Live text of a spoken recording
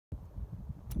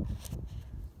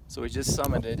So we just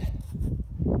summited,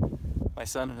 my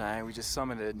son and I, we just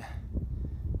summited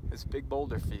this big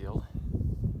boulder field.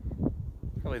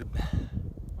 Probably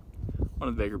one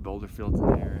of the bigger boulder fields in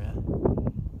the area.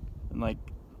 And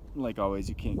like always,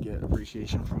 you can't get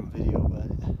appreciation from a video,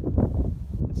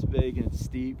 but it's big and it's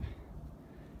steep.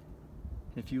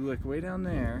 If you look way down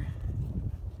there,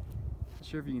 not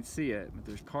sure if you can see it, but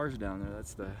there's cars down there.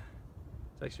 It's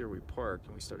actually where we parked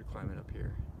and we started climbing up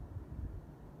here.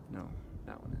 No,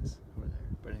 that one is over there.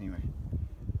 But anyway,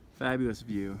 fabulous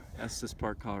view. Estes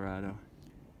Park, Colorado.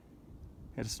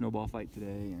 Had a snowball fight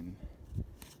today and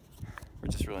we're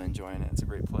just really enjoying it. It's a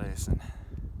great place and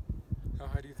how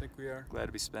high do you think we are? Glad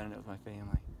to be spending it with my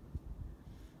family.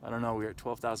 I don't know, we were at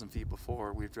 12,000 feet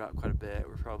before. We've dropped quite a bit.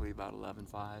 We're probably about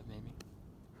 11,500 maybe.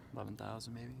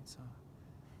 11,000 maybe, so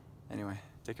anyway,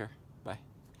 take care.